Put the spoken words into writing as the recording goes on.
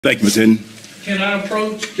Thank you, Mr. Hinton. Can I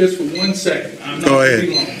approach just for 1 second? I'm not Go ahead.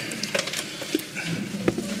 too long.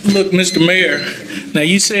 Look, Mr. Mayor, now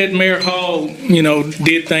you said Mayor Hall,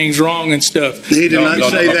 did things wrong and stuff. He did not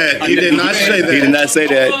say that. He did not say that. He did not say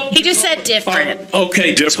that. He just said different.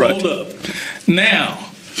 Okay, just Different. hold up. Now,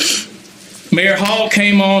 Mayor Hall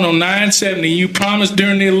came on 970. You promised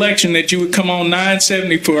during the election that you would come on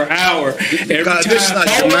 970 for an hour every time. This is not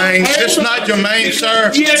germane. This is not germane,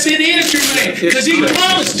 sir. Yes, it is germane, because he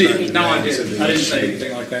promised it. No, I didn't. I didn't say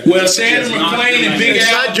anything like that. Well, Sandra McLean and Big It's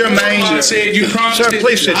Al not germane. said you promised Sir, it.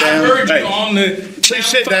 please sit down. I heard you Hey. on the... Please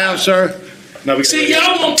sit down, sir. See,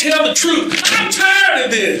 y'all won't tell the truth. I'm tired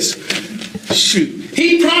of this. Shoot.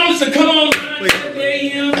 He promised to come on 9:30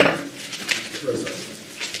 a.m.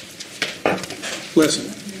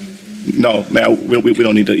 Listen, No, man, we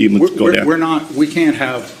don't need to even go there. we're not, we can't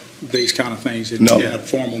have these kind of things in No. a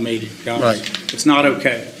formal meeting, guys. Right. It's not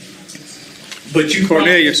okay. But you...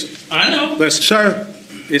 Cornelius, I know. listen, Sir,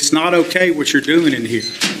 it's not okay what you're doing in here.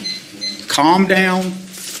 Calm down.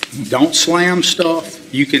 Don't slam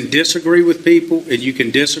stuff. You can disagree with people, and you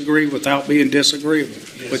can disagree without being disagreeable.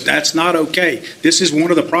 But that's not okay. This is one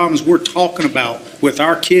of the problems we're talking about with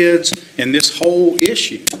our kids and this whole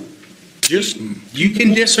issue. Just, you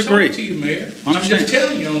can disagree. Talk to you, Mayor. I'm I'm just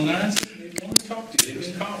telling you on 970. They want to talk to you. They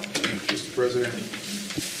didn't call. Mr. President,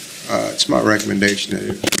 it's my recommendation that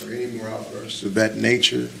if there are any more outbursts of that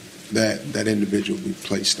nature, that individual be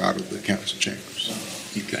placed out of the council chambers.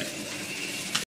 Okay.